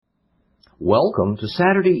Welcome to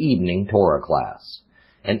Saturday evening Torah class,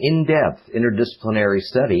 an in-depth interdisciplinary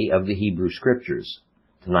study of the Hebrew Scriptures.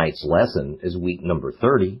 Tonight's lesson is week number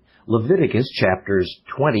 30, Leviticus chapters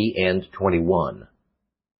 20 and 21.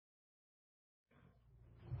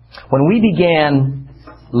 When we began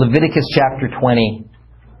Leviticus chapter 20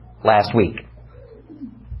 last week,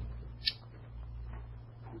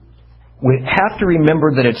 we have to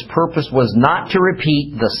remember that its purpose was not to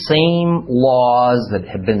repeat the same laws that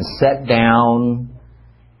had been set down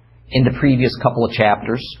in the previous couple of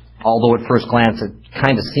chapters, although at first glance it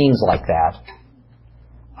kind of seems like that.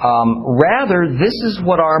 Rather, this is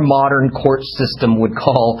what our modern court system would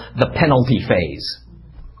call the penalty phase.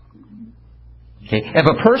 Okay? If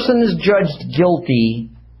a person is judged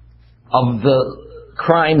guilty of the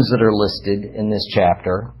crimes that are listed in this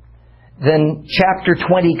chapter, then chapter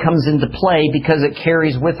 20 comes into play because it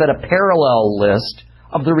carries with it a parallel list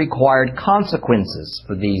of the required consequences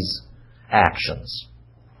for these actions.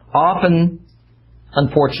 Often,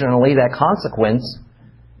 unfortunately, that consequence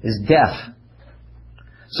is death.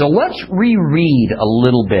 So let's reread a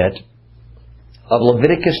little bit of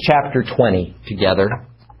Leviticus chapter 20 together,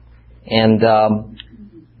 and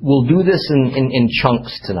we'll do this in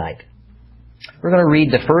chunks tonight. We're going to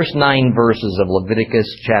read the first 9 verses of Leviticus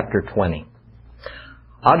chapter 20.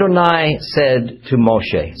 Adonai said to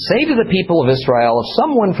Moshe, "Say to the people of Israel, if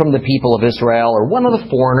someone from the people of Israel or one of the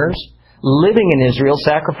foreigners living in Israel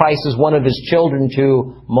sacrifices one of his children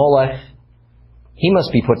to Molech, he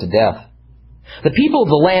must be put to death. The people of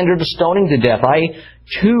the land are to stoning to death. I,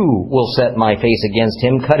 too, will set my face against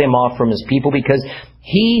him, cut him off from his people, because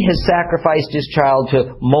he has sacrificed his child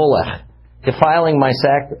to Molech, defiling my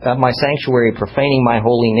sanctuary, profaning my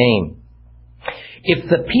holy name. If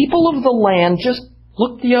the people of the land just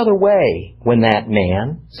look the other way when that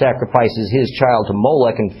man sacrifices his child to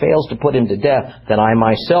Molech and fails to put him to death, then I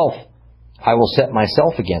will set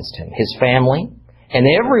myself against him, his family, and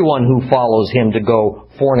everyone who follows him to go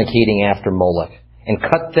fornicating after Molech, and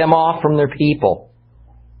cut them off from their people.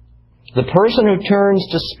 The person who turns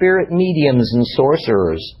to spirit mediums and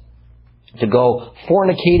sorcerers to go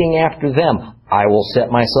fornicating after them, I will set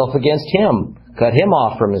myself against him, cut him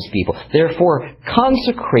off from his people. Therefore,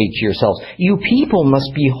 consecrate yourselves. You people must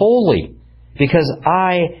be holy, because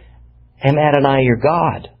I am Adonai your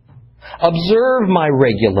God. Observe my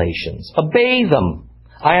regulations. Obey them.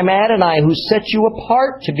 I am Adonai who set you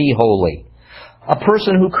apart to be holy. A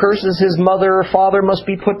person who curses his mother or father must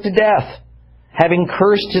be put to death. Having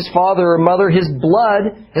cursed his father or mother, his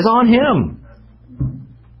blood is on him."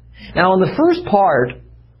 Now, in the first part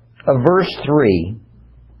of verse 3,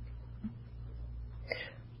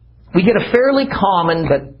 we get a fairly common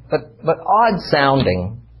but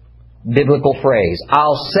odd-sounding biblical phrase,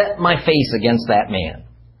 "I'll set my face against that man."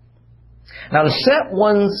 Now, to set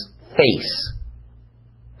one's face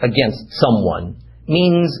against someone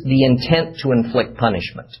means the intent to inflict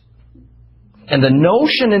punishment. And the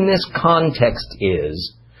notion in this context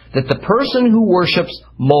is that the person who worships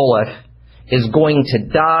Molech is going to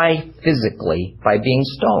die physically by being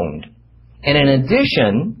stoned. And in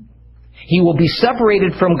addition, he will be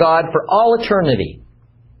separated from God for all eternity,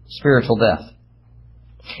 spiritual death.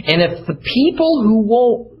 And if the people who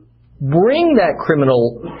won't bring that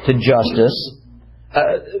criminal to justice,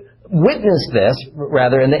 witness this,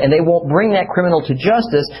 rather, and they won't bring that criminal to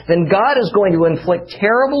justice, then God is going to inflict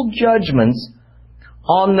terrible judgments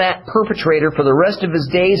on that perpetrator for the rest of his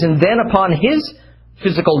days, and then upon his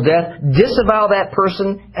physical death, disavow that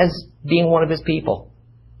person as being one of his people.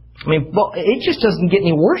 I mean, it just doesn't get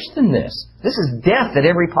any worse than this. This is death at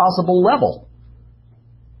every possible level.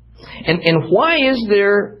 And why is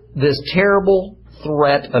there this terrible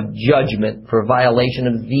threat of judgment for violation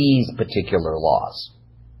of these particular laws?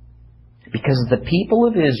 Because the people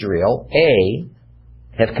of Israel, A,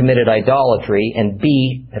 have committed idolatry, and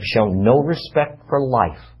B, have shown no respect for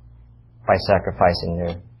life by sacrificing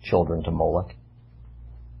their children to Molech.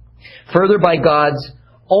 Further, by God's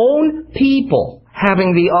own people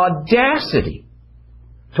having the audacity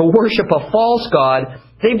to worship a false god,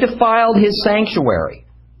 they've defiled his sanctuary,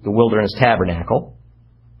 the wilderness tabernacle,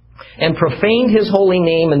 and profaned his holy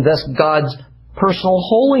name, and thus God's personal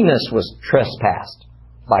holiness was trespassed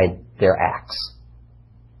by their acts.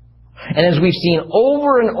 And as we've seen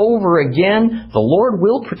over and over again, the Lord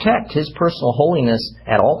will protect his personal holiness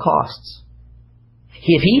at all costs.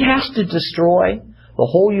 If he has to destroy the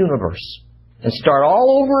whole universe and start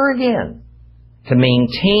all over again to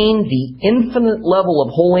maintain the infinite level of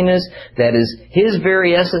holiness that is his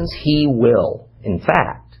very essence, he will. In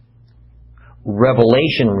fact,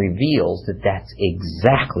 Revelation reveals that that's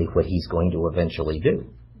exactly what he's going to eventually do.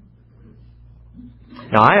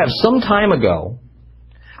 Now, I have some time ago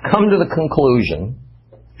come to the conclusion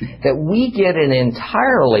that we get an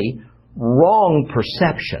entirely wrong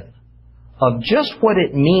perception of just what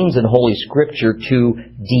it means in Holy Scripture to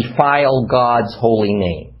defile God's holy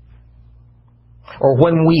name. Or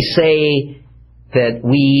when we say that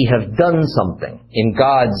we have done something in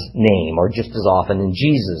God's name, or just as often in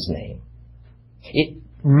Jesus' name. It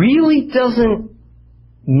really doesn't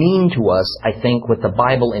mean to us, I think, what the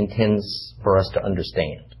Bible intends for us to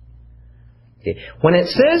understand. Okay. When it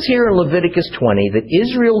says here in Leviticus 20 that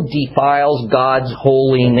Israel defiles God's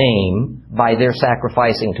holy name by their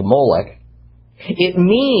sacrificing to Molech, it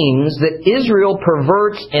means that Israel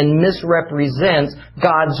perverts and misrepresents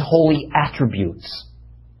God's holy attributes.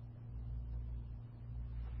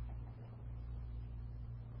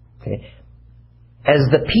 Okay. As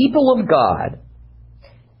the people of God,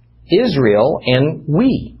 Israel and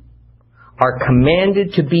we are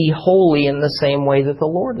commanded to be holy in the same way that the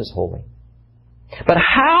Lord is holy. But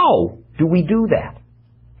how do we do that?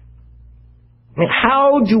 I mean,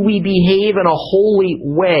 how do we behave in a holy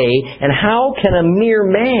way, and how can a mere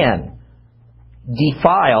man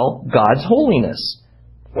defile God's holiness?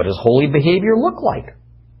 What does holy behavior look like?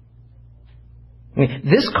 I mean,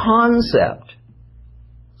 this concept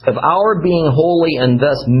of our being holy and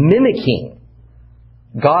thus mimicking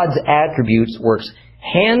God's attributes works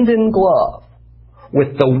hand in glove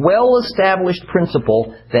with the well-established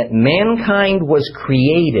principle that mankind was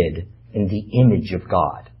created in the image of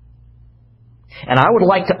God. And I would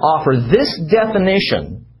like to offer this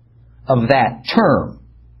definition of that term,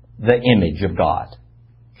 the image of God.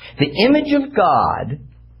 The image of God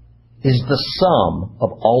is the sum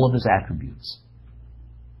of all of His attributes.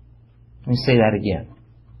 Let me say that again.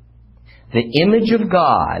 The image of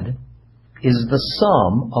God is the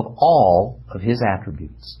sum of all of His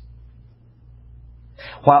attributes.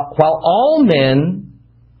 While all men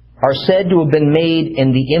are said to have been made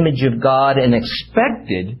in the image of God and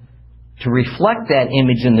expected to reflect that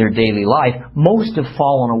image in their daily life, most have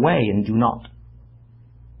fallen away and do not.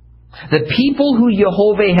 The people who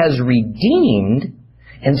Jehovah has redeemed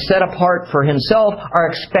and set apart for Himself are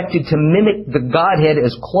expected to mimic the Godhead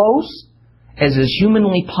as close as is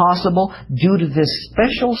humanly possible due to this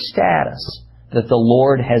special status that the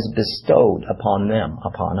Lord has bestowed upon them,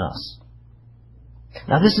 upon us.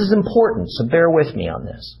 Now this is important, so bear with me on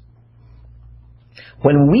this.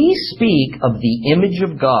 When we speak of the image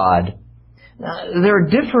of God, there are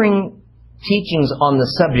differing teachings on the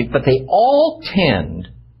subject, but they all tend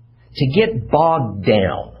to get bogged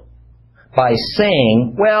down by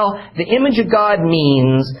saying, well, the image of God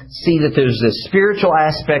means, see that there's this spiritual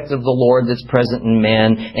aspect of the Lord that's present in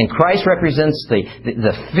man, and Christ represents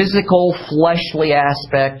the physical, fleshly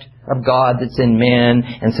aspect of God that's in man,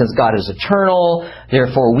 and since God is eternal,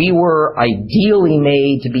 therefore we were ideally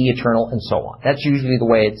made to be eternal, and so on. That's usually the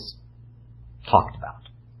way it's talked about.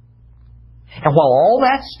 And while all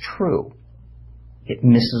that's true, it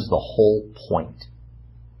misses the whole point,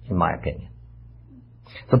 in my opinion.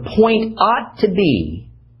 The point ought to be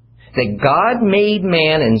that God made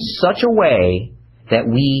man in such a way that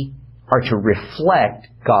we are to reflect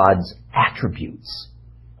God's attributes.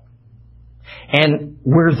 And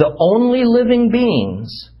we're the only living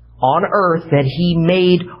beings on earth that He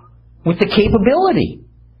made with the capability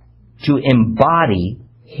to embody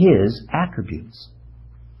His attributes.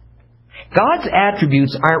 God's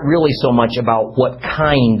attributes aren't really so much about what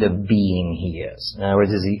kind of being He is. In other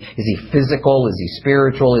words, is he physical? Is He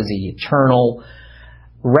spiritual? Is He eternal?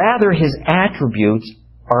 Rather, His attributes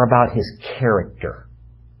are about His character.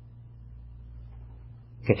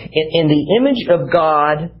 Okay. In the image of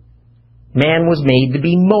God, man was made to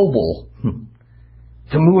be mobile,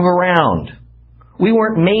 to move around. We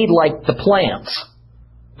weren't made like the plants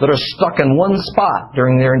that are stuck in one spot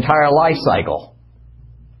during their entire life cycle.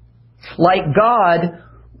 Like God,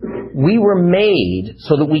 we were made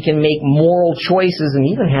so that we can make moral choices and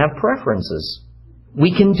even have preferences.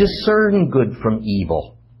 We can discern good from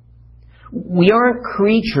evil. We aren't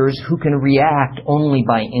creatures who can react only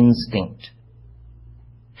by instinct.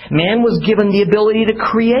 Man was given the ability to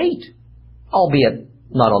create, albeit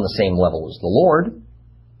not on the same level as the Lord.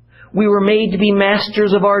 We were made to be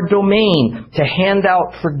masters of our domain, to hand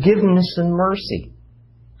out forgiveness and mercy,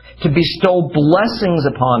 to bestow blessings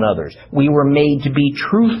upon others. We were made to be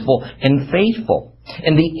truthful and faithful.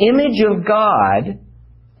 In the image of God,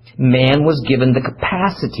 man was given the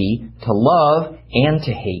capacity to love and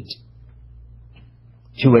to hate,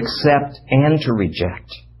 to accept and to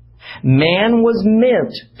reject. Man was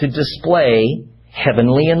meant to display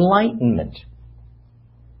heavenly enlightenment,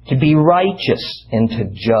 to be righteous and to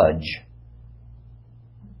judge.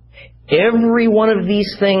 Every one of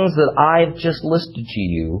these things that I've just listed to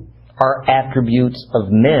you are attributes of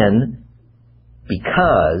men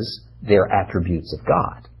because they're attributes of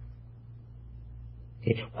God.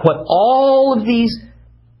 When all of these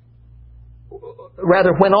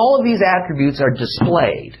attributes are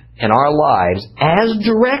displayed in our lives as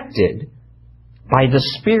directed by the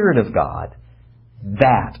Spirit of God,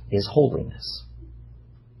 that is holiness.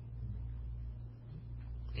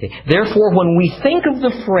 Therefore, when we think of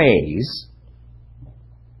the phrase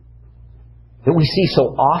that we see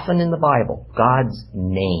so often in the Bible, God's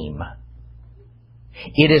name,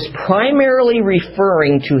 it is primarily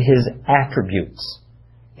referring to His attributes,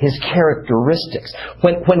 His characteristics.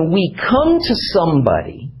 When we come to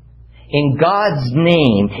somebody in God's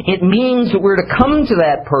name, it means that we're to come to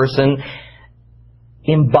that person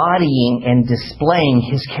embodying and displaying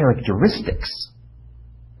His characteristics.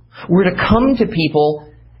 We're to come to people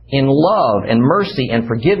in love and mercy and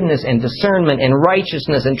forgiveness and discernment and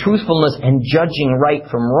righteousness and truthfulness and judging right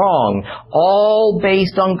from wrong, all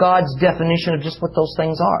based on God's definition of just what those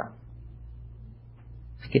things are.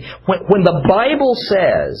 When the Bible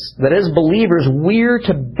says that as believers we're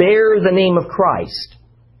to bear the name of Christ,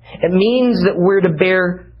 it means that we're to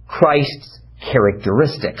bear Christ's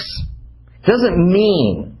characteristics. It doesn't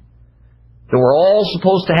mean that we're all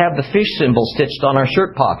supposed to have the fish symbol stitched on our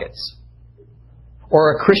shirt pockets,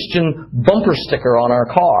 or a Christian bumper sticker on our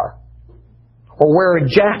car, or wear a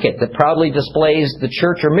jacket that proudly displays the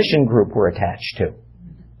church or mission group we're attached to.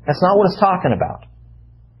 That's not what it's talking about.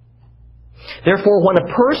 Therefore, when a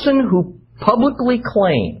person who publicly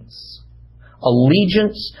claims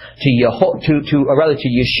allegiance to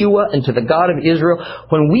Yeshua and to the God of Israel,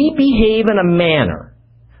 when we behave in a manner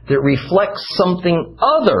that reflects something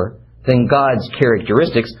other than God's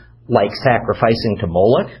characteristics, like sacrificing to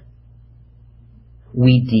Moloch,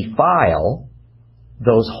 we defile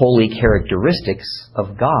those holy characteristics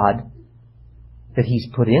of God that He's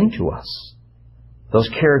put into us. Those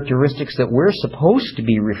characteristics that we're supposed to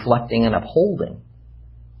be reflecting and upholding.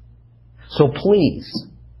 So please,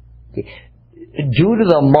 due to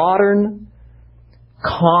the modern,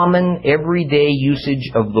 common, everyday usage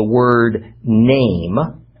of the word name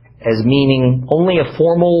as meaning only a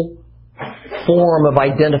formal form of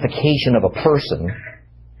identification of a person,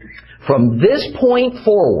 from this point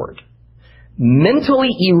forward, mentally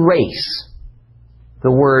erase the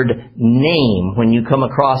word name when you come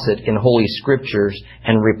across it in Holy Scriptures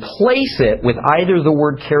and replace it with either the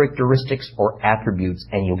word characteristics or attributes,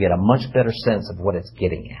 and you'll get a much better sense of what it's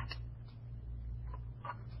getting at.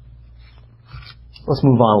 Let's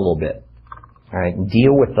move on a little bit. All right, and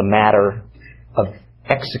deal with the matter of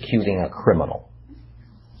executing a criminal.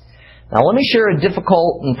 Now let me share a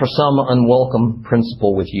difficult and for some unwelcome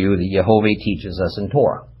principle with you that Yehovah teaches us in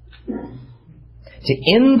Torah. To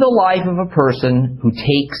end the life of a person who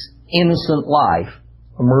takes innocent life,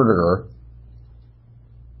 a murderer,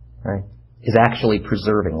 right, is actually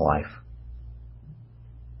preserving life.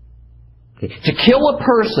 Okay. To kill a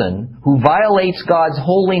person who violates God's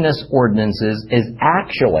holiness ordinances is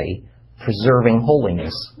actually preserving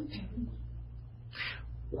holiness.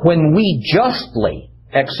 When we justly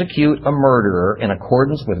execute a murderer in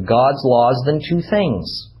accordance with God's laws, then two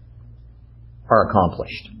things are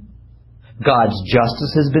accomplished. God's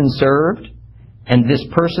justice has been served, and this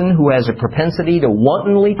person who has a propensity to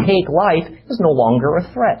wantonly take life is no longer a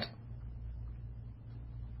threat.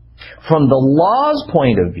 From the law's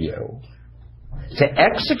point of view, to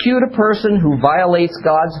execute a person who violates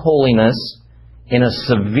God's holiness in a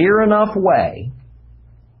severe enough way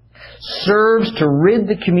serves to rid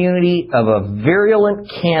the community of a virulent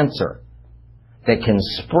cancer that can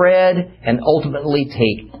spread and ultimately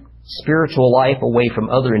take spiritual life away from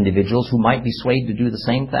other individuals who might be swayed to do the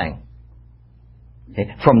same thing. Okay?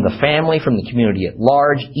 From the family, from the community at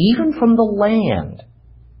large, even from the land.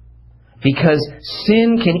 Because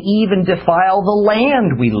sin can even defile the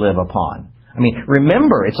land we live upon. I mean,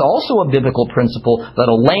 remember, it's also a biblical principle that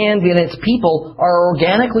a land and its people are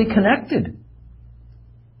organically connected.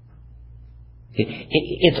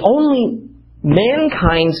 It's only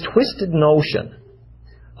mankind's twisted notion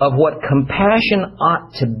of what compassion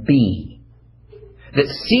ought to be that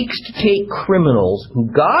seeks to take criminals who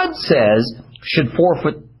God says should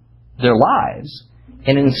forfeit their lives,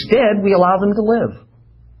 and instead we allow them to live.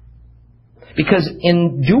 Because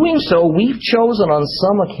in doing so, we've chosen on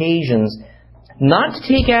some occasions not to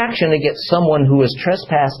take action against someone who has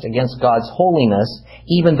trespassed against God's holiness,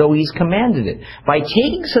 even though He's commanded it. By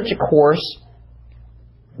taking such a course,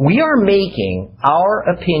 we are making our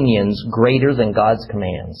opinions greater than God's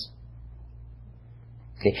commands.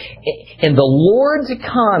 Okay. In the Lord's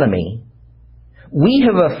economy, we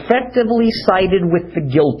have effectively sided with the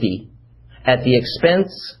guilty at the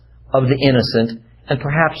expense of the innocent and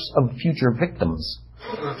perhaps of future victims.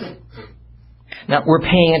 Now, we're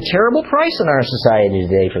paying a terrible price in our society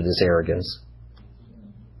today for this arrogance.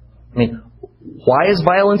 I mean, why is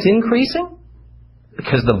violence increasing?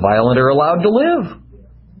 Because the violent are allowed to live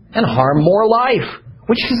and harm more life,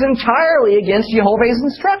 which is entirely against Jehovah's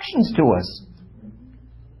instructions to us.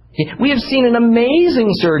 We have seen an amazing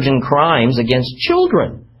surge in crimes against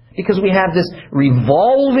children because we have this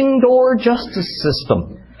revolving door justice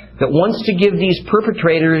system that wants to give these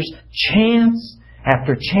perpetrators chance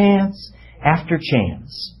after chance after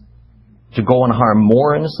chance to go and harm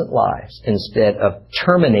more innocent lives instead of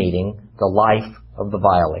terminating the life of the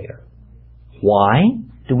violator. Why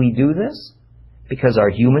do we do this? Because our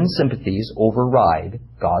human sympathies override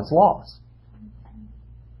God's laws.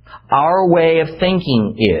 Our way of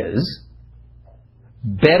thinking is,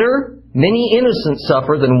 better many innocents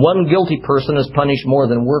suffer than one guilty person is punished more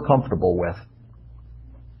than we're comfortable with.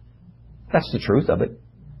 That's the truth of it.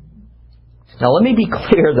 Now let me be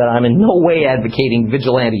clear that I'm in no way advocating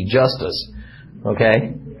vigilante justice,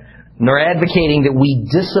 okay? Nor advocating that we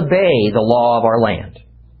disobey the law of our land.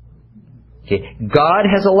 Okay? God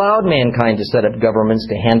has allowed mankind to set up governments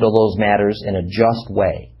to handle those matters in a just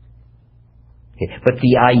way. Okay? But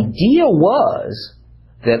the idea was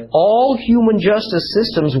that all human justice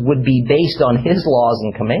systems would be based on His laws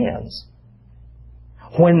and commands.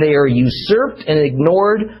 When they are usurped and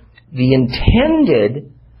ignored, the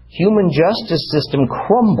intended human justice system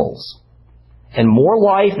crumbles, and more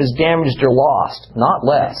life is damaged or lost, not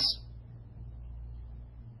less.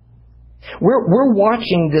 We're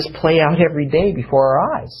watching this play out every day before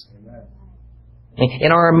our eyes.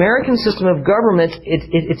 In our American system of government,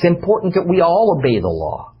 it's important that we all obey the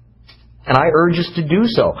law. And I urge us to do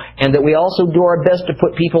so. And that we also do our best to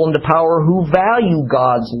put people into power who value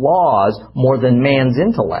God's laws more than man's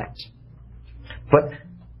intellect. But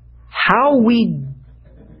how we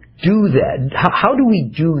do that, how do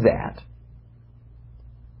we do that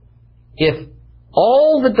if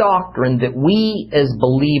all the doctrine that we as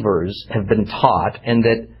believers have been taught, and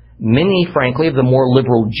that many, frankly, of the more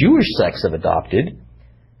liberal Jewish sects have adopted,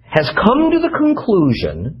 has come to the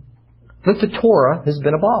conclusion that the Torah has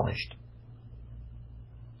been abolished?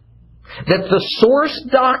 That the source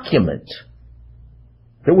document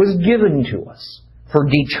that was given to us for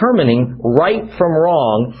determining right from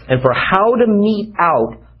wrong and for how to mete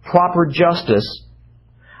out proper justice,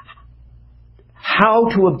 how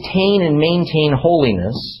to obtain and maintain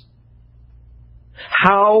holiness,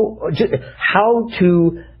 how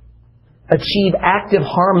to achieve active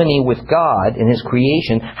harmony with God in His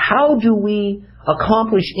creation, how do we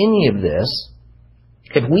accomplish any of this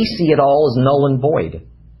if we see it all as null and void?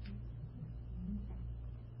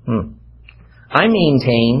 I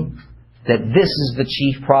maintain that this is the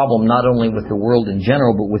chief problem not only with the world in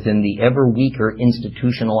general, but within the ever weaker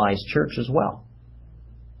institutionalized church as well.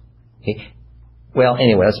 Okay. Well,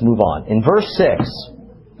 anyway, let's move on. In verse 6,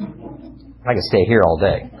 I could stay here all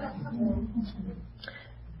day.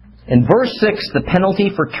 In verse 6, the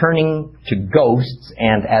penalty for turning to ghosts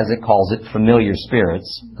and, as it calls it, familiar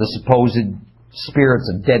spirits, the supposed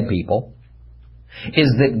spirits of dead people,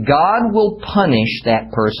 is that God will punish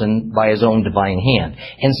that person by His own divine hand.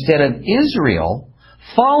 Instead of Israel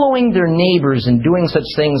following their neighbors and doing such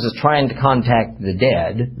things as trying to contact the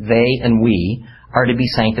dead, they and we are to be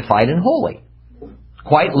sanctified and holy.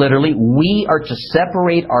 Quite literally, we are to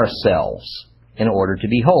separate ourselves in order to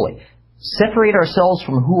be holy. Separate ourselves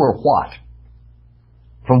from who or what?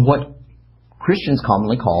 From what Christians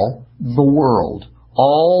commonly call the world.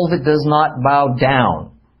 All that does not bow down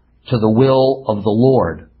to the will of the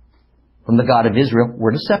Lord. From the God of Israel,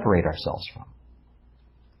 we're to separate ourselves from.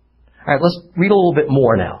 All right, let's read a little bit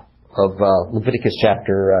more now of Leviticus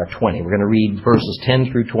chapter 20. We're going to read verses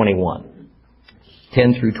 10 through 21.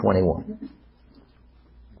 10 through 21.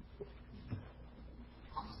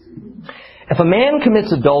 If a man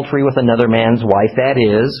commits adultery with another man's wife, that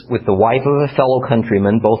is, with the wife of a fellow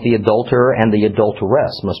countryman, both the adulterer and the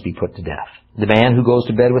adulteress must be put to death. The man who goes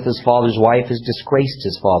to bed with his father's wife has disgraced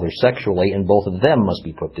his father sexually, and both of them must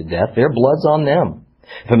be put to death. Their blood's on them.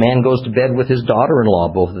 If a man goes to bed with his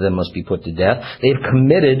daughter-in-law, both of them must be put to death. They've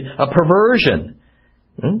committed a perversion,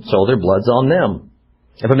 so their blood's on them.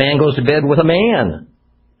 If a man goes to bed with a man,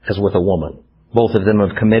 as with a woman, both of them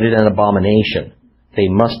have committed an abomination. They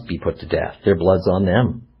must be put to death. Their blood's on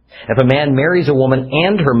them. If a man marries a woman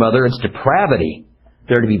and her mother, it's depravity.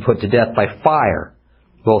 They're to be put to death by fire,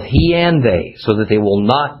 both he and they, so that they will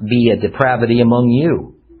not be a depravity among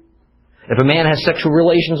you. If a man has sexual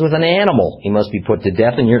relations with an animal, he must be put to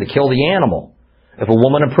death, and you're to kill the animal. If a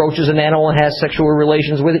woman approaches an animal and has sexual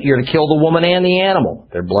relations with it, you're to kill the woman and the animal.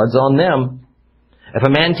 Their blood's on them. If a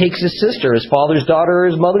man takes his sister, his father's daughter, or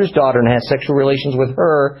his mother's daughter, and has sexual relations with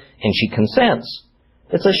her, and she consents,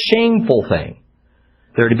 it's a shameful thing.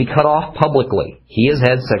 They're to be cut off publicly. He has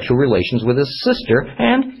had sexual relations with his sister,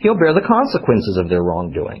 and he'll bear the consequences of their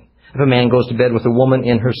wrongdoing. If a man goes to bed with a woman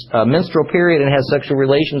in her menstrual period and has sexual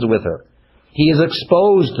relations with her, he has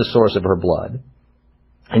exposed the source of her blood,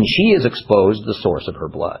 and she has exposed the source of her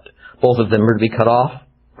blood. Both of them are to be cut off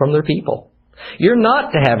from their people. You're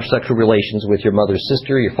not to have sexual relations with your mother's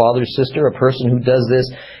sister, your father's sister. A person who does this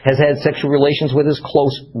has had sexual relations with his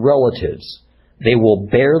close relatives. They will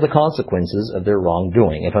bear the consequences of their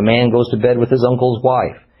wrongdoing. If a man goes to bed with his uncle's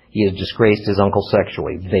wife, he has disgraced his uncle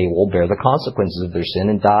sexually. They will bear the consequences of their sin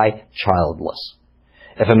and die childless.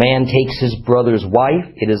 If a man takes his brother's wife,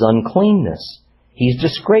 it is uncleanness. He's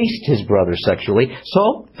disgraced his brother sexually,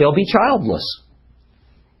 so they'll be childless.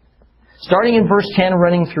 Starting in verse 10,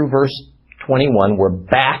 running through verse 21, we're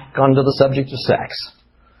back onto the subject of sex.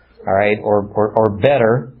 All right, or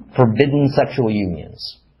better, forbidden sexual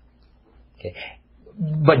unions. Okay.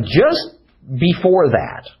 But just before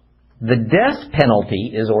that, the death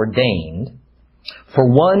penalty is ordained for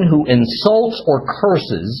one who insults or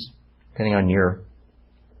curses, depending on your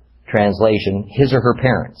translation, his or her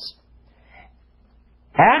parents.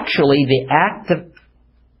 Actually, the active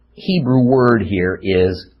Hebrew word here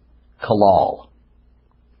is kalal.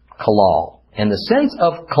 Kalal. And the sense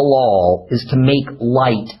of kalal is to make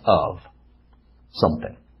light of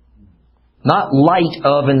something. Not light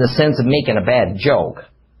of in the sense of making a bad joke,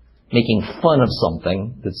 making fun of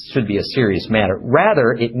something that should be a serious matter.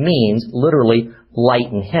 Rather, it means literally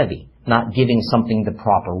light and heavy, not giving something the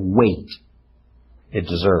proper weight it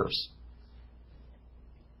deserves.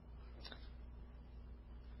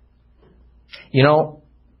 You know,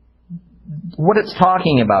 what it's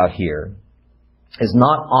talking about here is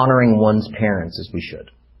not honoring one's parents as we should.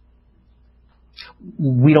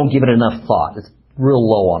 We don't give it enough thought. It's real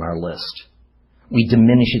low on our list. We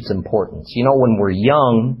diminish its importance. You know, when we're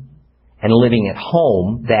young and living at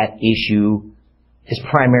home, that issue is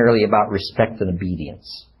primarily about respect and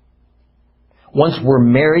obedience. Once we're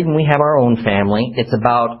married and we have our own family, it's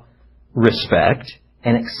about respect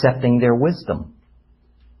and accepting their wisdom.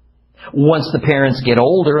 Once the parents get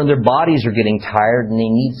older and their bodies are getting tired and they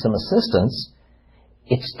need some assistance,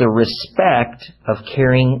 it's the respect of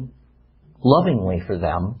caring lovingly for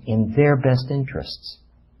them in their best interests.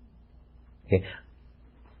 Okay.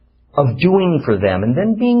 Of doing for them and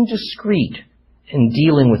then being discreet in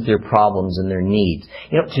dealing with their problems and their needs.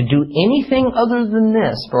 You know, to do anything other than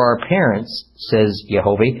this for our parents, says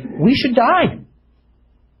Yehovah, we should die.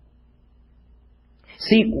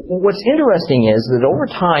 See, what's interesting is that over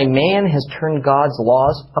time, man has turned God's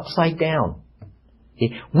laws upside down.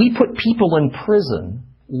 We put people in prison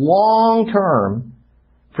long term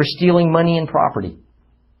for stealing money and property.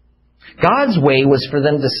 God's way was for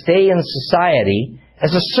them to stay in society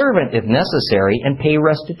as a servant if necessary and pay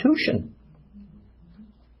restitution.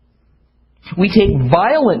 We take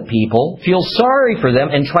violent people, feel sorry for them,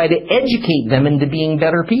 and try to educate them into being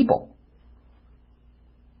better people.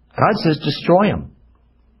 God says destroy them,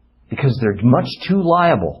 because they're much too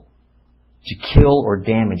liable to kill or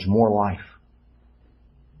damage more life.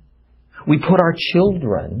 We put our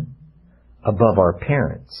children above our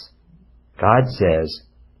parents. God says,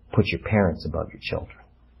 put your parents above your children.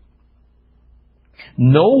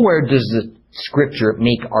 Nowhere does the Scripture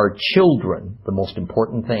make our children the most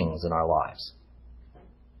important things in our lives.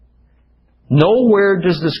 Nowhere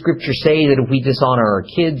does the Scripture say that if we dishonor our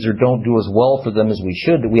kids or don't do as well for them as we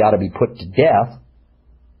should, that we ought to be put to death,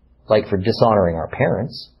 like for dishonoring our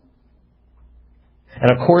parents.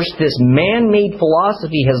 And of course, this man-made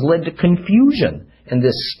philosophy has led to confusion and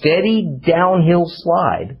this steady downhill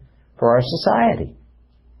slide for our society.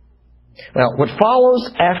 Now, what follows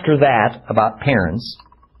after that about parents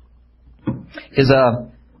is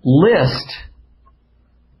a list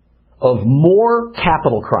of more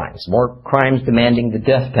capital crimes, more crimes demanding the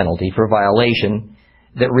death penalty for violation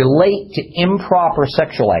that relate to improper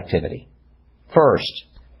sexual activity. First,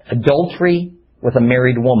 adultery with a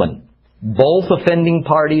married woman. Both offending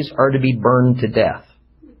parties are to be burned to death.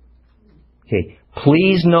 Okay,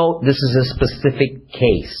 please note this is a specific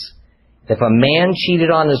case. If a man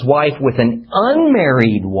cheated on his wife with an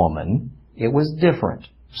unmarried woman, it was different.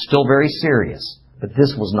 Still very serious, but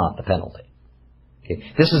this was not the penalty.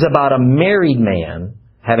 Okay. This is about a married man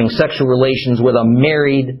having sexual relations with a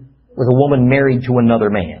woman married to another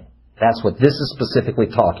man. That's what this is specifically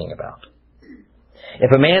talking about.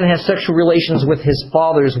 If a man has sexual relations with his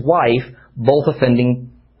father's wife, both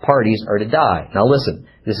offending parties are to die. Now listen,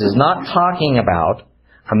 this is not talking about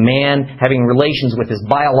a man having relations with his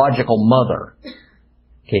biological mother.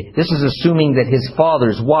 Okay, this is assuming that his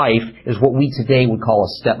father's wife is what we today would call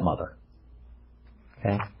a stepmother.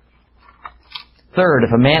 Okay. Third,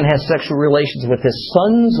 if a man has sexual relations with his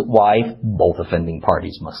son's wife, both offending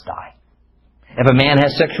parties must die. If a man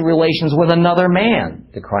has sexual relations with another man,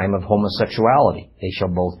 the crime of homosexuality, they shall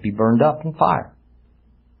both be burned up in fire.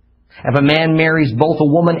 If a man marries both a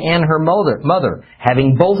woman and her mother,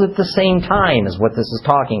 having both at the same time is what this is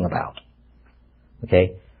talking about.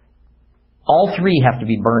 Okay? All three have to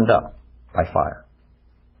be burned up by fire.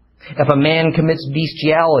 If a man commits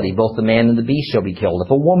bestiality, both the man and the beast shall be killed.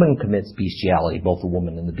 If a woman commits bestiality, both the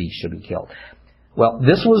woman and the beast shall be killed. Well,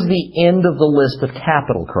 this was the end of the list of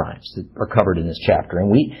capital crimes that are covered in this chapter,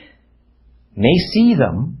 and we may see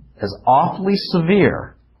them as awfully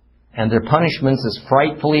severe and their punishments as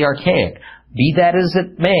frightfully archaic. Be that as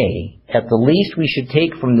it may, at the least we should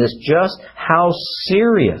take from this just how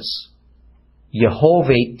serious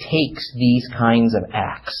Jehovah takes these kinds of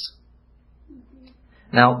acts.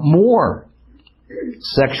 Now, more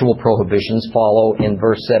sexual prohibitions follow in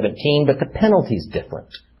verse 17, but the penalty is different.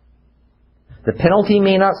 The penalty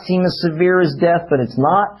may not seem as severe as death, but it's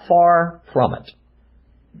not far from it.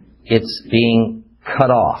 It's being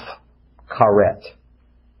cut off, karet.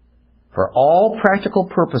 For all practical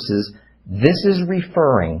purposes, this is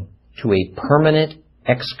referring to a permanent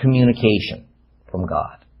excommunication from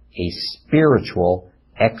God, a spiritual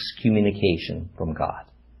excommunication from God.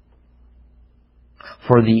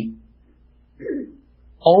 For the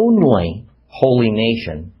only holy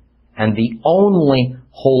nation and the only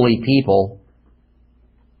holy people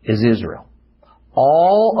is Israel.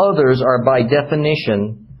 All others are by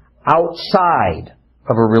definition outside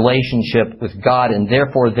of a relationship with God, and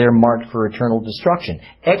therefore they're marked for eternal destruction.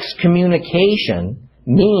 Excommunication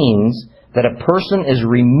means that a person is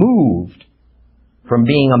removed from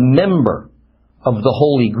being a member of the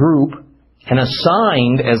holy group and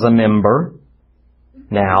assigned as a member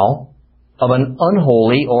now of an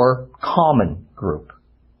unholy or common group.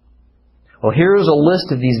 Well, here's a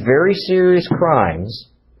list of these very serious crimes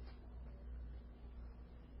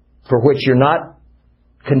for which you're not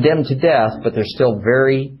condemned to death, but there's still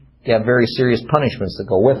very serious punishments that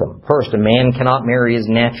go with them. First, a man cannot marry his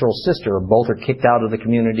natural sister, or both are kicked out of the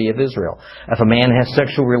community of Israel. If a man has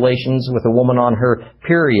sexual relations with a woman on her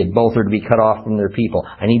period, both are to be cut off from their people.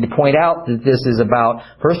 I need to point out that this is about,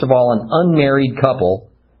 first of all, an unmarried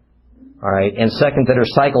couple, all right, and second, that her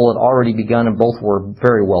cycle had already begun and both were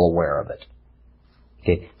very well aware of it.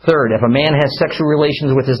 Okay. Third, if a man has sexual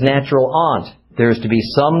relations with his natural aunt, there is to be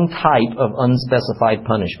some type of unspecified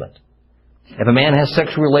punishment. If a man has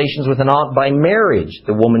sexual relations with an aunt by marriage,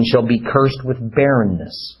 the woman shall be cursed with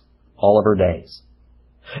barrenness all of her days.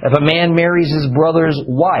 If a man marries his brother's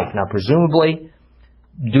wife, now presumably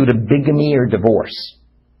due to bigamy or divorce,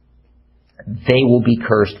 they will be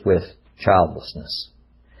cursed with childlessness.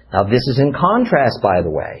 Now this is in contrast, by the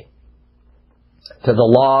way, to the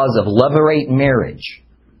laws of levirate marriage,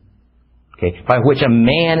 okay, by which a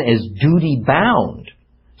man is duty-bound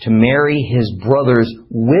to marry his brother's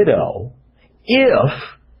widow if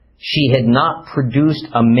she had not produced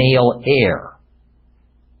a male heir.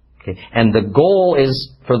 Okay, and the goal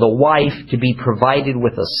is for the wife to be provided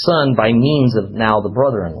with a son by means of now the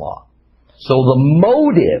brother-in-law. So the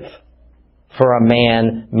motive for a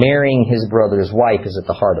man marrying his brother's wife is at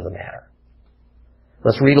the heart of the matter.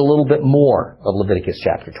 Let's read a little bit more of Leviticus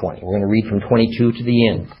chapter 20. We're going to read from 22 to the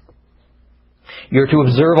end. You're to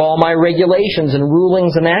observe all my regulations and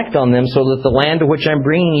rulings and act on them, so that the land to which I'm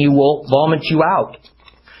bringing you will vomit you out.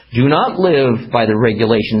 Do not live by the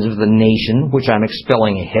regulations of the nation which I'm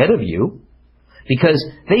expelling ahead of you, because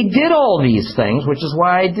they did all these things, which is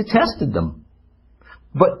why I detested them.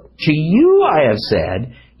 But to you I have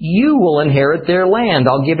said, you will inherit their land.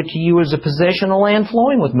 I'll give it to you as a possession, a land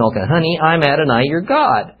flowing with milk and honey. I'm Adonai, your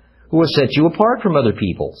God, who has set you apart from other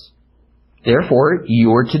peoples. Therefore,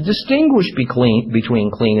 you are to distinguish between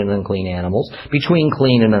clean and unclean animals, between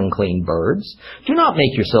clean and unclean birds. Do not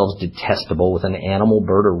make yourselves detestable with an animal,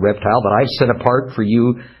 bird, or reptile that I've set apart for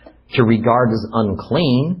you to regard as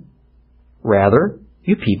unclean. Rather,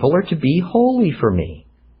 you people are to be holy for me,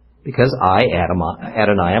 because I,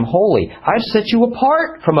 Adonai, am holy. I've set you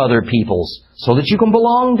apart from other peoples so that you can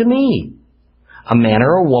belong to me. A man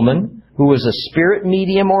or a woman who is a spirit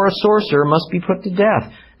medium or a sorcerer must be put to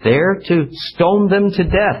death. They're to stone them to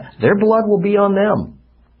death. Their blood will be on them.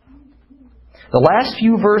 The last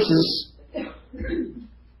few verses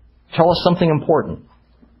tell us something important,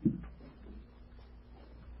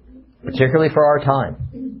 particularly for our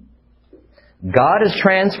time. God is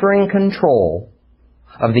transferring control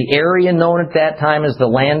of the area known at that time as the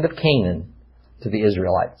land of Canaan to the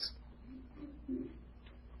Israelites.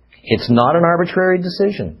 It's not an arbitrary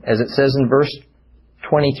decision, as it says in verse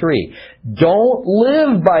 23. Don't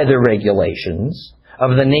live by the regulations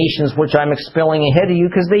of the nations which I'm expelling ahead of you,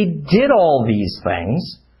 because they did all these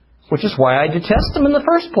things, which is why I detest them in the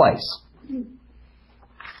first place.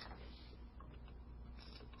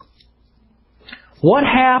 What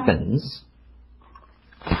happens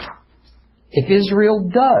if Israel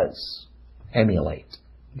does emulate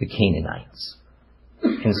the Canaanites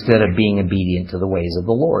instead of being obedient to the ways of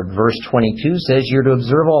the Lord? Verse 22 says, you're to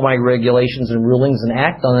observe all my regulations and rulings and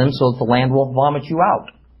act on them so that the land won't vomit you out.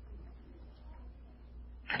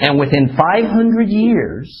 And within 500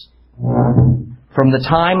 years from the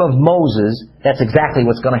time of Moses, that's exactly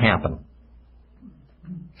what's going to happen.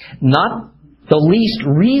 Not the least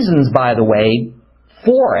reasons, by the way,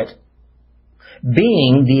 for it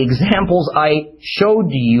being the examples I showed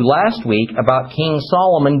to you last week about King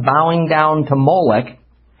Solomon bowing down to Molech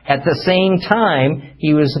at the same time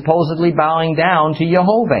he was supposedly bowing down to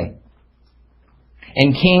Jehovah.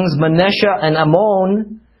 And Kings Manasseh and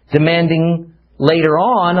Ammon demanding later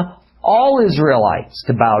on all Israelites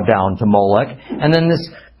to bow down to Molech. And then this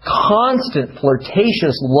constant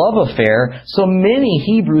flirtatious love affair so many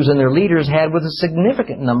Hebrews and their leaders had with a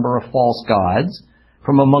significant number of false gods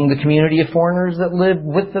from among the community of foreigners that lived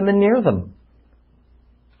with them and near them.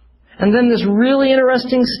 And then this really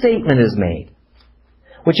interesting statement is made,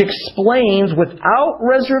 which explains without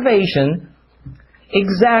reservation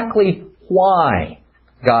exactly why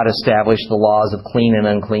God established the laws of clean and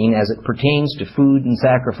unclean as it pertains to food and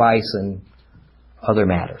sacrifice and other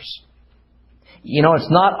matters. You know, it's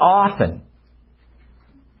not often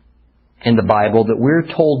in the Bible that we're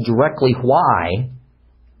told directly why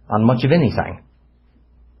on much of anything.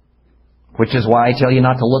 Which is why I tell you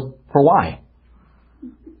not to look for why.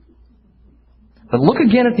 But look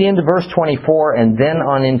again at the end of verse 24 and then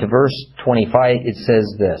on into verse 25. It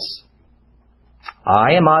says this.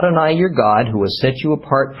 I am Adonai your God who has set you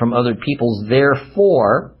apart from other peoples.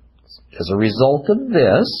 Therefore, as a result of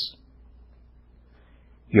this,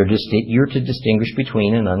 you're to distinguish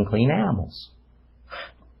between and unclean animals.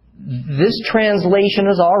 This translation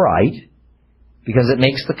is all right because it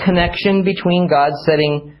makes the connection between God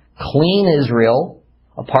setting clean Israel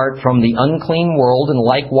apart from the unclean world, and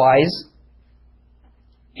likewise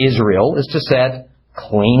Israel is to set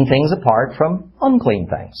clean things apart from unclean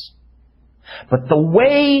things. But the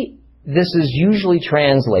way this is usually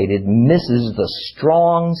translated misses the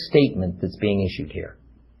strong statement that's being issued here.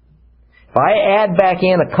 If I add back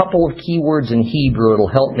in a couple of key words in Hebrew, it'll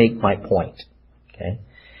help make my point. Okay?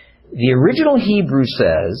 The original Hebrew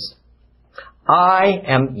says, I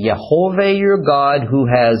am Jehovah your God who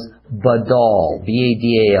has badal,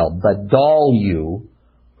 B-A-D-A-L, badal you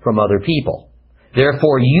from other people.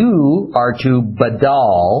 Therefore you are to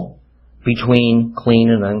badal between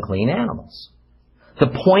clean and unclean animals. The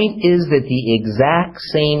point is that the exact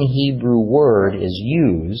same Hebrew word is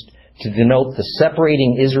used to denote the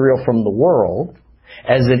separating Israel from the world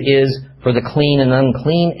as it is for the clean and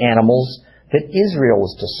unclean animals that Israel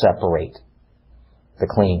is to separate the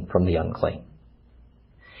clean from the unclean.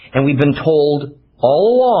 And we've been told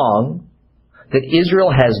all along that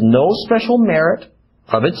Israel has no special merit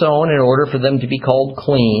of its own in order for them to be called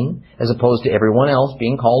clean, as opposed to everyone else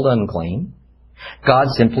being called unclean. God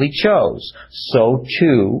simply chose. So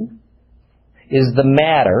too is the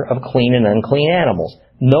matter of clean and unclean animals.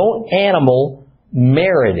 No animal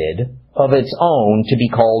merited of its own to be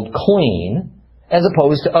called clean, as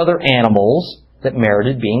opposed to other animals that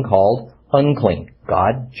merited being called unclean.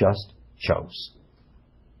 God just chose.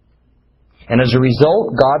 And as a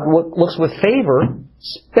result, God looks with favor,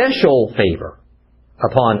 special favor,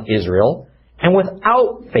 upon Israel, and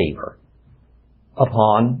without favor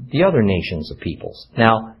upon the other nations of peoples.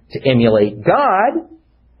 Now, to emulate God,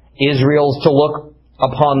 Israel's to look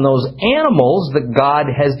upon those animals that God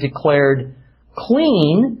has declared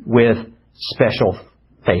clean with special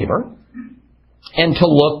favor, and to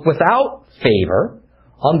look without favor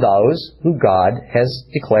on those who God has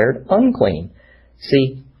declared unclean.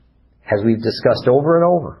 See, as we've discussed over and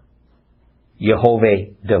over, Jehovah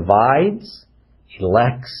divides,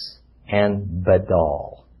 elects, and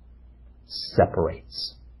badal,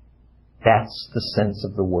 separates. That's the sense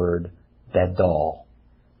of the word badal.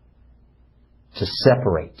 To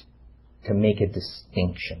separate, to make a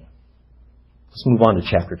distinction. Let's move on to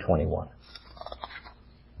chapter 21.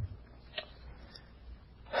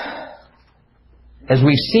 As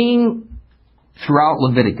we've seen throughout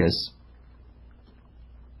Leviticus,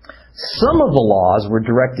 Some of the laws were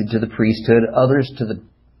directed to the priesthood, others to the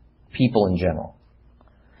people in general.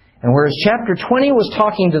 And whereas chapter 20 was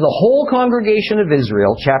talking to the whole congregation of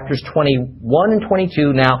Israel, chapters 21 and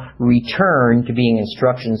 22 now return to being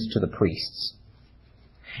instructions to the priests.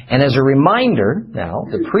 And as a reminder, now,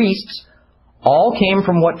 the priests all came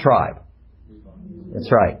from what tribe?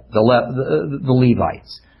 That's right, the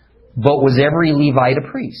Levites. But was every Levite a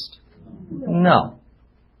priest? No.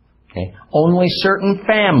 Okay. Only certain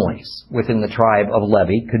families within the tribe of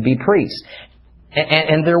Levi could be priests.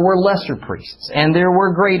 And there were lesser priests, and there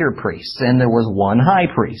were greater priests, and there was one high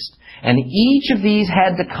priest. And each of these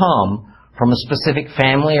had to come from a specific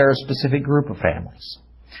family or a specific group of families.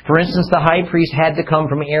 For instance, the high priest had to come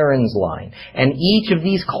from Aaron's line. And each of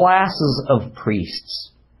these classes of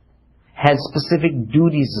priests had specific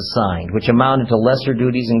duties assigned, which amounted to lesser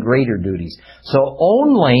duties and greater duties. So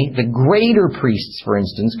only the greater priests, for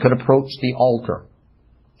instance, could approach the altar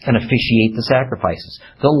and officiate the sacrifices.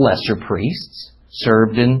 The lesser priests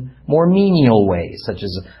served in more menial ways, such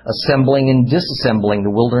as assembling and disassembling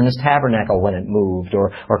the wilderness tabernacle when it moved,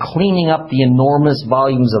 or cleaning up the enormous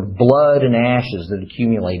volumes of blood and ashes that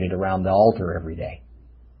accumulated around the altar every day.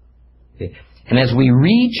 Okay. And as we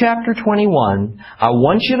read chapter 21, I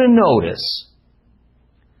want you to notice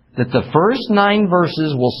that the first 9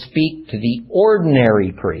 verses will speak to the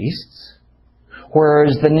ordinary priests,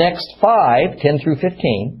 whereas the next 5, 10 through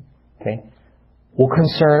 15, okay, will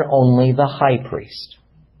concern only the high priest.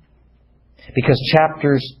 Because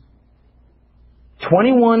chapters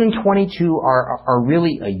 21 and 22 are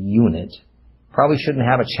really a unit. Probably shouldn't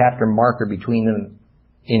have a chapter marker between them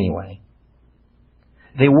anyway.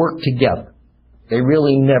 They work together. They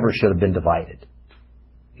really never should have been divided.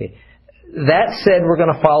 Okay. That said, we're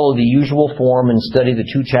going to follow the usual form and study the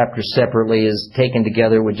 2 chapters separately, as taken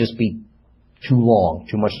together would just be too long,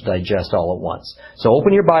 too much to digest all at once. So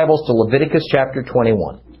open your Bibles to Leviticus chapter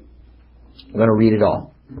 21. I'm going to read it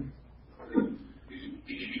all.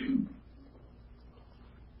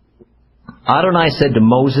 Adonai said to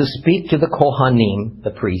Moses, "Speak to the Kohanim,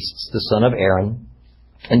 the priests, the son of Aaron,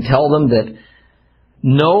 and tell them that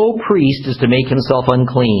no priest is to make himself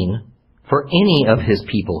unclean for any of his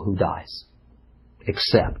people who dies,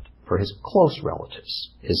 except for his close relatives,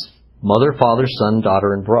 his mother, father, son,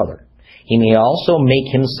 daughter, and brother. He may also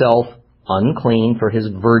make himself unclean for his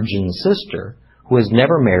virgin sister, who has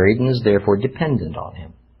never married and is therefore dependent on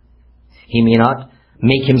him. He may not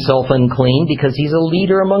make himself unclean because he's a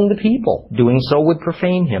leader among the people. Doing so would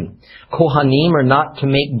profane him. Kohanim are not to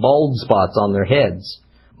make bald spots on their heads,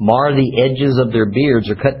 mar the edges of their beards,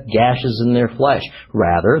 or cut gashes in their flesh.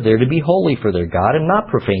 Rather, they're to be holy for their God and not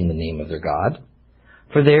profane the name of their God.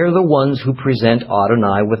 For they are the ones who present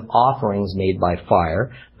Adonai with offerings made by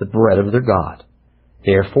fire, the bread of their God.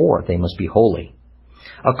 Therefore, they must be holy.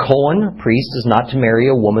 A Kohen priest is not to marry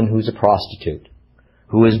a woman who's a prostitute,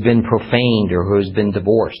 who has been profaned or who has been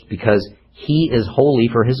divorced, because he is holy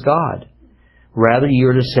for his God. Rather, you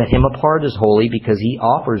are to set him apart as holy because he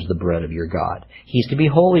offers the bread of your God. He's to be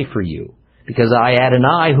holy for you, because I,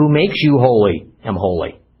 Adonai, who makes you holy, am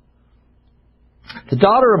holy. The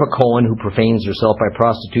daughter of a Kohen who profanes herself by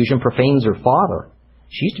prostitution profanes her father.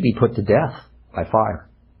 She's to be put to death by fire.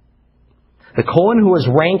 The Kohen who is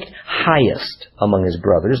ranked highest among his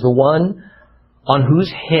brothers, the one on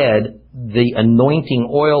whose head the anointing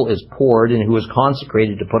oil is poured and who is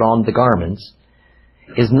consecrated to put on the garments,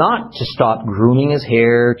 is not to stop grooming his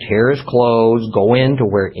hair, tear his clothes, go in to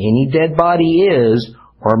where any dead body is,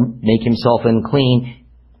 or make himself unclean,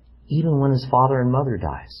 even when his father and mother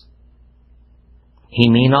dies. He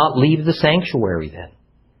may not leave the sanctuary then,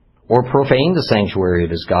 or profane the sanctuary of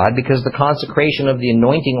his God, because the consecration of the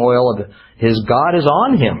anointing oil of his God is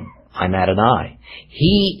on him. I'm Adonai.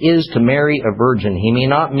 He is to marry a virgin. He may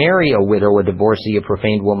not marry a widow, a divorcee, a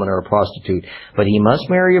profaned woman, or a prostitute, but he must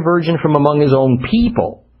marry a virgin from among his own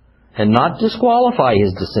people, and not disqualify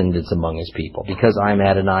his descendants among his people, because I'm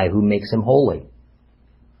Adonai who makes him holy.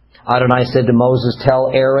 Adonai said to Moses, "Tell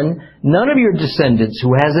Aaron, none of your descendants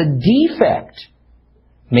who has a defect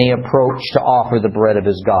may approach to offer the bread of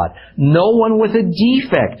his God. No one with a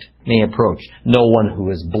defect may approach. No one who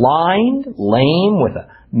is blind, lame, with a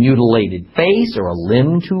mutilated face, or a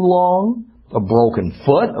limb too long, a broken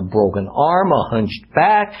foot, a broken arm, a hunched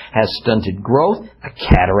back, has stunted growth, a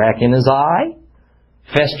cataract in his eye,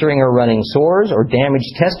 festering or running sores, or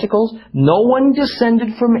damaged testicles. No one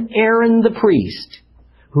descended from Aaron the priest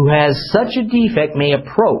who has such a defect may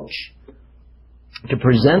approach to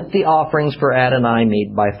present the offerings for Adonai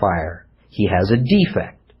made by fire. He has a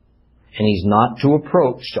defect, and he's not to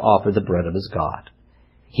approach to offer the bread of his God.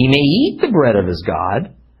 He may eat the bread of his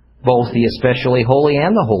God, both the especially holy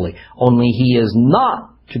and the holy. Only he is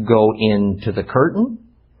not to go into the curtain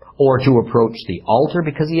or to approach the altar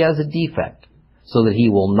because he has a defect, so that he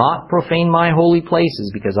will not profane my holy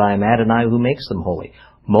places, because I am Adonai who makes them holy.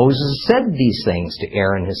 Moses said these things to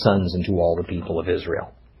Aaron, his sons, and to all the people of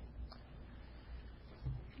Israel.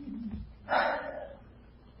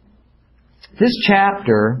 This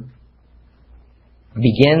chapter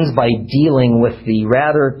begins by dealing with the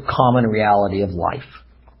rather common reality of life,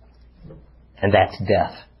 and that's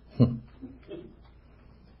death.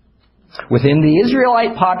 Within the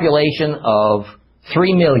Israelite population of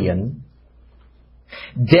 3 million,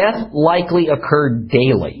 death likely occurred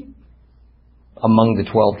daily among the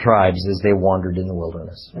 12 tribes as they wandered in the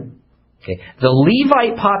wilderness. Okay. The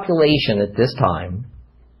Levite population at this time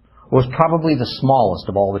was probably the smallest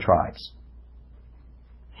of all the tribes.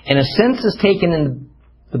 In a census taken in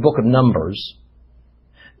the book of Numbers,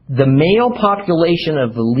 the male population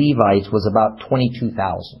of the Levites was about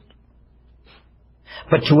 22,000.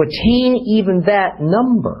 But to attain even that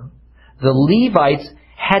number, the Levites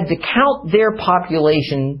had to count their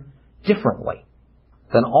population differently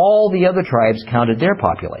than all the other tribes counted their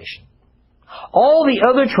population. All the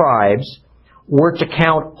other tribes were to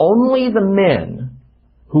count only the men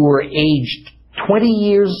who were aged 20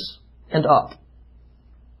 years and up.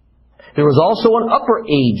 There was also an upper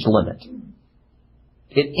age limit.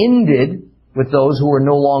 It ended with those who were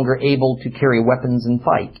no longer able to carry weapons and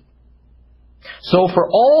fight. So for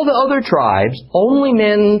all the other tribes, only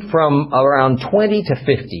men from around 20 to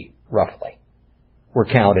 50, roughly, were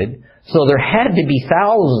counted. So there had to be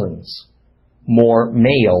thousands more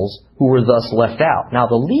males who were thus left out. Now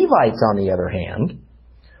the Levites, on the other hand,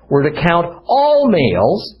 were to count all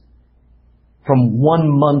males from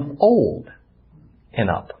 1 month old and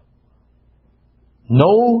up.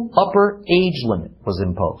 No upper age limit was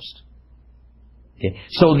imposed. Okay.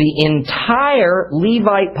 So the entire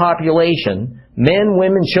Levite population, men,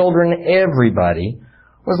 women, children, everybody,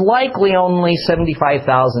 was likely only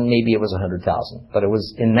 75,000, maybe it was 100,000, but it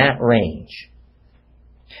was in that range.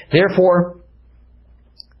 Therefore,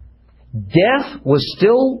 death was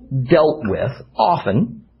still dealt with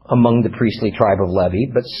often among the priestly tribe of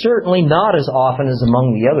Levi, but certainly not as often as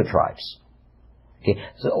among the other tribes. Okay.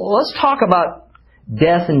 So let's talk about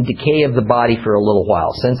death and decay of the body for a little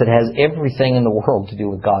while, since it has everything in the world to do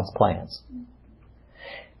with God's plans.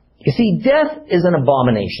 You see, death is an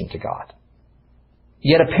abomination to God.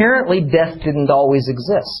 Yet apparently death didn't always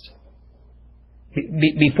exist.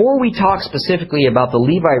 Before we talk specifically about the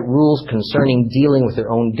Levite rules concerning dealing with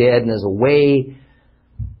their own dead and as a way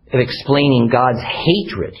of explaining God's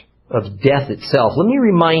hatred of death itself, let me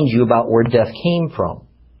remind you about where death came from.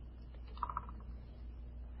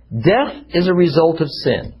 Death is a result of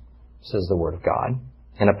sin, says the Word of God.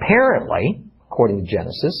 And apparently, according to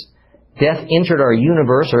Genesis, death entered our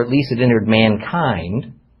universe, or at least it entered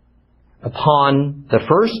mankind, upon the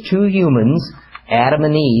first 2 humans, Adam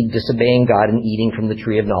and Eve, disobeying God and eating from the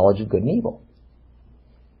tree of knowledge of good and evil.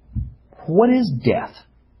 What is death?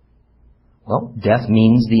 Well, death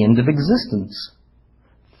means the end of existence.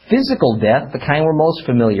 Physical death, the kind we're most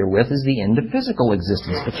familiar with, is the end of physical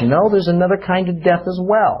existence. But you know, there's another kind of death as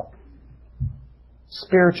well.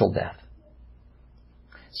 Spiritual death.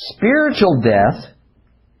 Spiritual death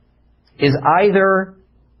is either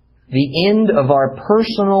the end of our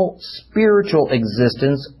personal spiritual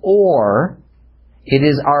existence, or it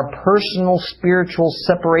is our personal spiritual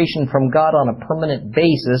separation from God on a permanent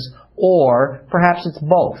basis, or perhaps it's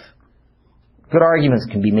both. Good arguments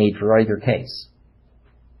can be made for either case.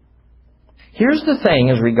 Here's the thing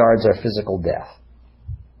as regards our physical death.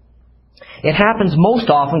 It happens most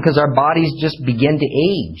often because our bodies just begin to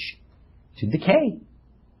age, to decay.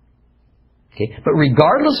 Okay? But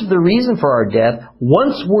regardless of the reason for our death,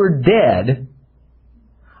 once we're dead,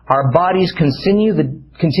 our bodies continue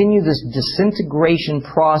this disintegration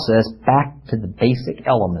process back to the basic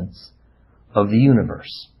elements of the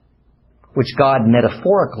universe, which God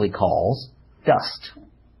metaphorically calls dust.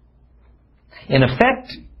 In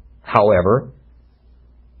effect, however,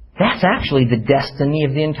 that's actually the destiny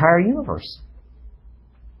of the entire universe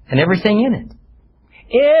and everything in it.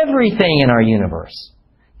 Everything in our universe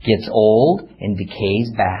gets old and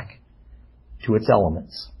decays back to its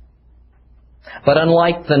elements. But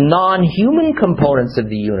unlike the non-human components of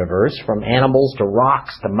the universe, from animals to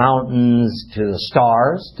rocks to mountains to the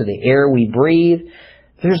stars to the air we breathe,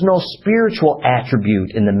 there's no spiritual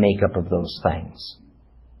attribute in the makeup of those things.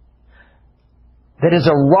 That is,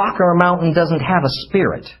 a rock or a mountain doesn't have a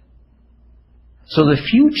spirit. So the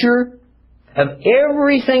future of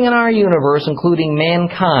everything in our universe, including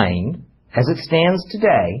mankind, as it stands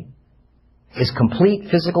today, is complete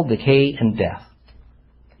physical decay and death.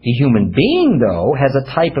 The human being, though, has a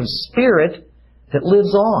type of spirit that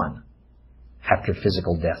lives on after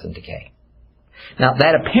physical death and decay. Now,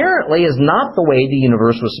 that apparently is not the way the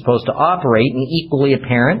universe was supposed to operate, and equally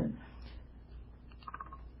apparent,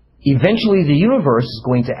 eventually the universe is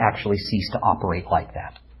going to actually cease to operate like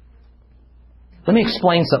that. Let me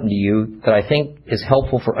explain something to you that I think is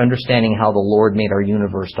helpful for understanding how the Lord made our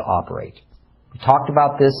universe to operate. We talked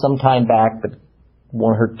about this some time back, but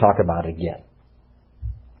won't hurt to talk about it again.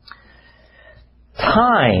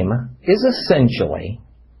 Time is essentially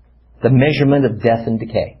the measurement of death and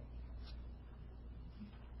decay.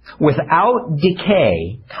 Without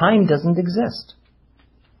decay, time doesn't exist.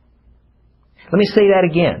 Let me say that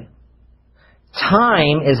again.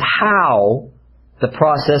 Time is how the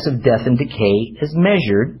process of death and decay is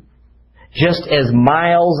measured, just as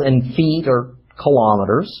miles and feet or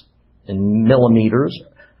kilometers and millimeters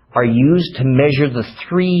are used to measure the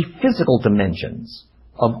three physical dimensions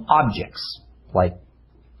of objects, like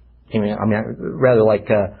length,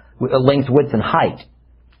 width, and height.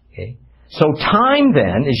 Okay? So time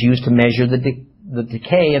then is used to measure the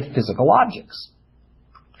decay of physical objects.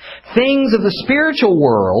 Things of the spiritual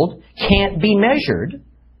world can't be measured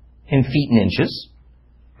in feet and inches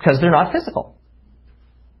because they're not physical.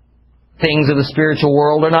 Things of the spiritual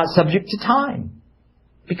world are not subject to time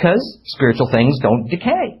because spiritual things don't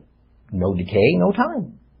decay. No decay, no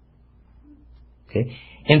time. Okay?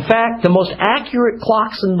 In fact, the most accurate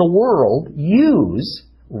clocks in the world use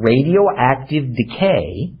radioactive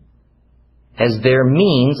decay as their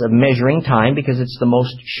means of measuring time because it's the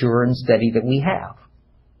most sure and steady that we have.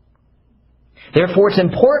 Therefore, it's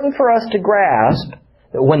important for us to grasp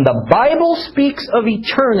that when the Bible speaks of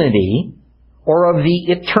eternity or of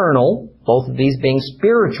the eternal, both of these being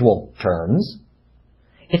spiritual terms,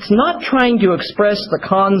 it's not trying to express the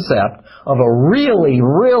concept of a really,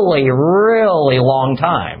 really, really long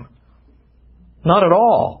time. Not at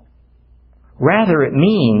all. Rather, it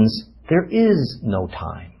means there is no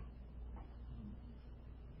time.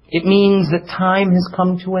 It means that time has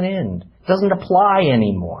come to an end. It doesn't apply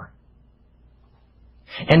anymore.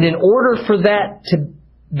 And in order for that to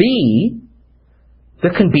be,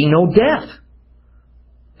 there can be no death.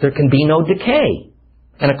 There can be no decay.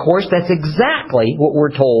 And of course, that's exactly what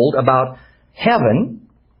we're told about heaven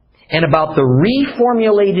and about the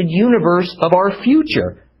reformulated universe of our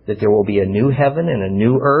future. That there will be a new heaven and a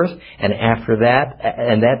new earth, and after that,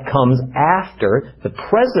 and that comes after the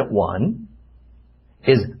present one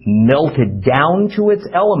is melted down to its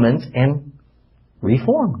elements and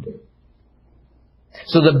reformed.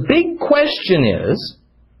 So the big question is,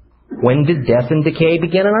 when did death and decay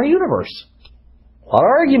begin in our universe? A lot of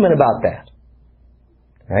argument about that.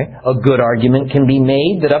 Right? A good argument can be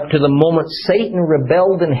made that up to the moment Satan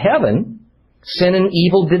rebelled in heaven, sin and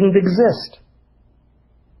evil didn't exist.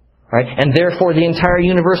 Right? And therefore the entire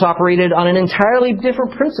universe operated on an entirely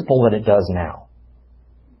different principle than it does now.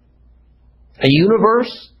 A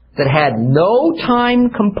universe that had no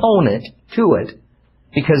time component to it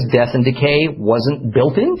because death and decay wasn't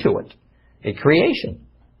built into it at creation.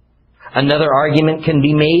 Another argument can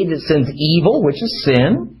be made that since evil, which is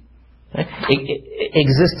sin, it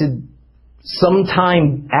existed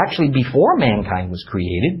sometime actually before mankind was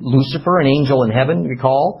created. Lucifer, an angel in heaven,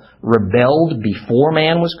 recall, rebelled before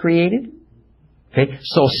man was created. Okay?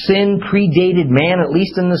 So sin predated man, at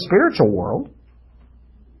least in the spiritual world.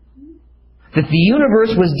 That the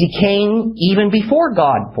universe was decaying even before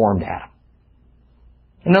God formed Adam.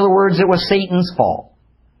 In other words, it was Satan's fall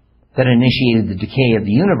that initiated the decay of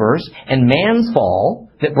the universe, and man's fall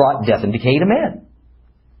that brought death and decay to men.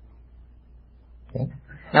 Okay?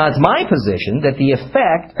 Now, it's my position that the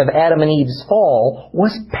effect of Adam and Eve's fall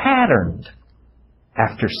was patterned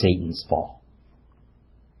after Satan's fall.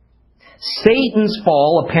 Satan's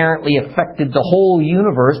fall apparently affected the whole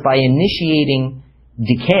universe by initiating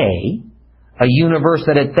decay, a universe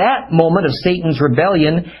that at that moment of Satan's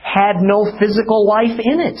rebellion had no physical life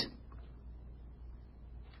in it.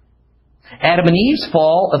 Adam and Eve's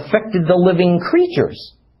fall affected the living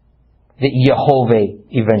creatures that Jehovah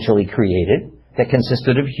eventually created, that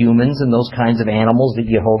consisted of humans and those kinds of animals that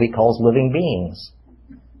Jehovah calls living beings.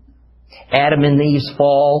 Adam and Eve's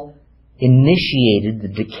fall initiated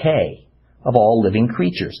the decay of all living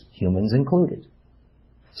creatures, humans included.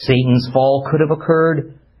 Satan's fall could have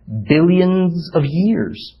occurred billions of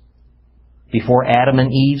years before Adam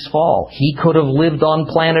and Eve's fall. He could have lived on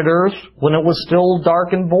planet Earth when it was still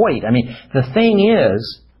dark and void. I mean, the thing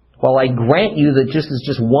is, while I grant you that this is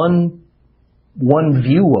just one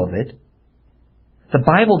view of it, the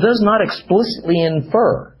Bible does not explicitly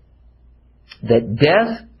infer that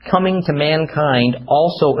death coming to mankind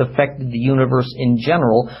also affected the universe in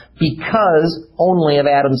general because only of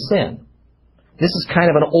Adam's sin? This is kind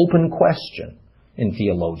of an open question in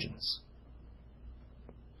theologians.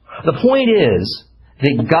 The point is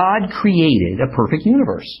that God created a perfect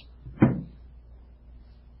universe.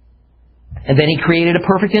 And then He created a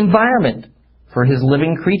perfect environment for His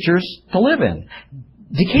living creatures to live in.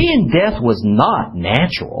 Decay and death was not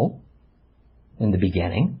natural in the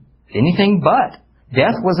beginning. Anything but.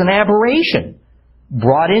 Death was an aberration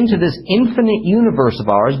brought into this infinite universe of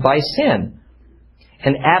ours by sin.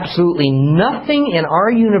 And absolutely nothing in our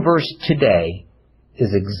universe today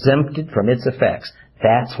is exempted from its effects.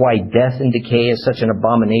 That's why death and decay is such an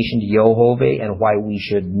abomination to Jehovah, and why we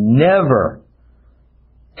should never,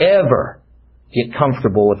 ever get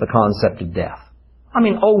comfortable with the concept of death.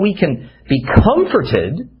 We can be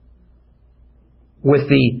comforted with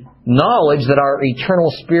the knowledge that our eternal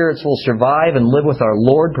spirits will survive and live with our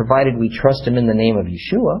Lord, provided we trust Him in the name of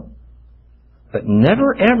Yeshua. But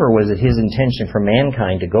never ever was it His intention for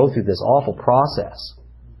mankind to go through this awful process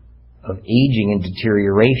of aging and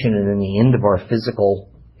deterioration and then the end of our physical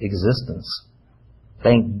existence.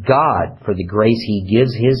 Thank God for the grace He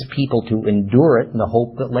gives His people to endure it and the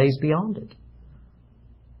hope that lays beyond it.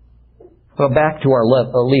 Well, back to our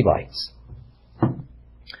Levites.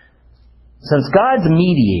 Since God's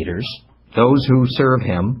mediators, those who serve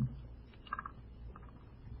Him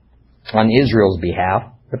on Israel's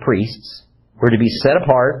behalf, the priests, were to be set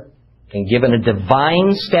apart and given a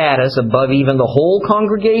divine status above even the whole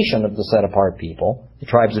congregation of the set-apart people, the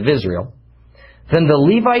tribes of Israel, then the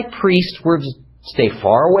Levite priests were to stay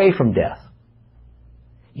far away from death.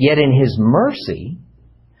 Yet in His mercy,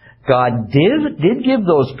 God did give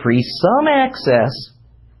those priests some access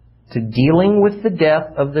to dealing with the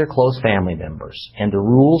death of their close family members. And the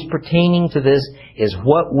rules pertaining to this is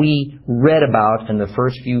what we read about in the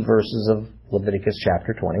first few verses of Leviticus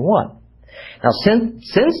chapter 21. Now,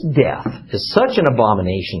 since death is such an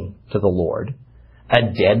abomination to the Lord,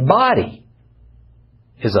 a dead body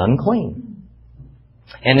is unclean.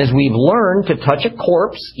 And as we've learned, to touch a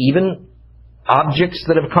corpse, even objects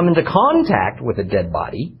that have come into contact with a dead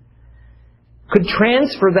body, could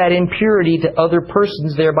transfer that impurity to other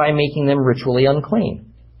persons, thereby making them ritually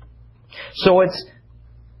unclean. So it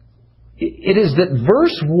is that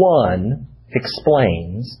verse 1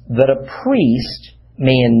 explains that a priest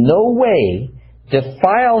may in no way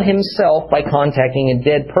defile himself by contacting a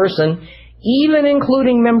dead person, even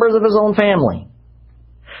including members of his own family.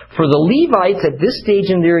 For the Levites, at this stage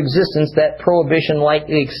in their existence, that prohibition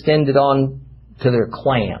likely extended on to their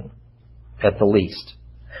clan, at the least.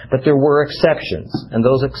 But there were exceptions, and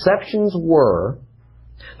those exceptions were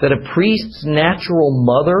that a priest's natural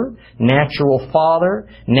mother, natural father,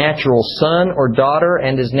 natural son or daughter,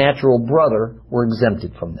 and his natural brother were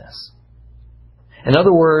exempted from this. In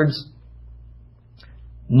other words,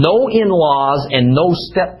 no in-laws and no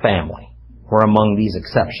step-family were among these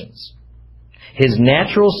exceptions. His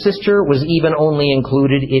natural sister was even only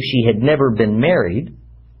included if she had never been married,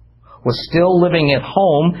 was still living at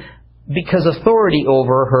home, because authority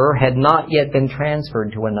over her had not yet been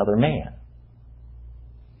transferred to another man.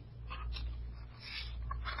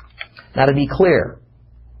 Now, to be clear,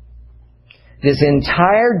 this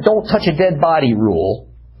entire don't touch a dead body rule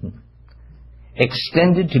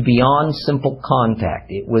extended to beyond simple contact.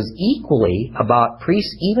 It was equally about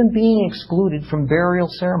priests even being excluded from burial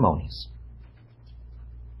ceremonies.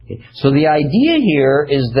 So the idea here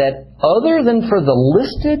is that other than for the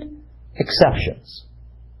listed exceptions,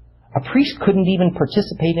 a priest couldn't even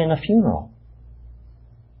participate in a funeral.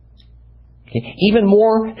 Even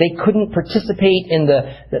more, they couldn't participate in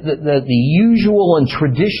the usual and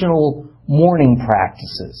traditional mourning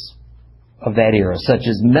practices of that era, such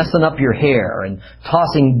as messing up your hair and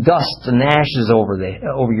tossing dust and ashes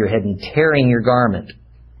over your head and tearing your garment.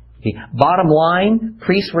 Bottom line,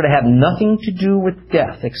 priests were to have nothing to do with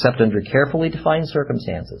death except under carefully defined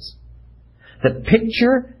circumstances. The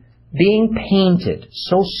picture being painted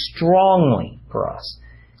so strongly for us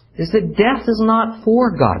is that death is not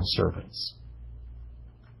for God's servants.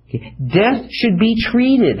 Death should be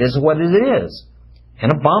treated as what it is,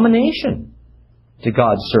 an abomination to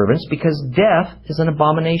God's servants, because death is an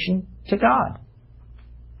abomination to God.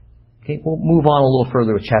 Okay, we'll move on a little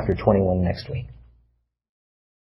further with chapter 21 next week.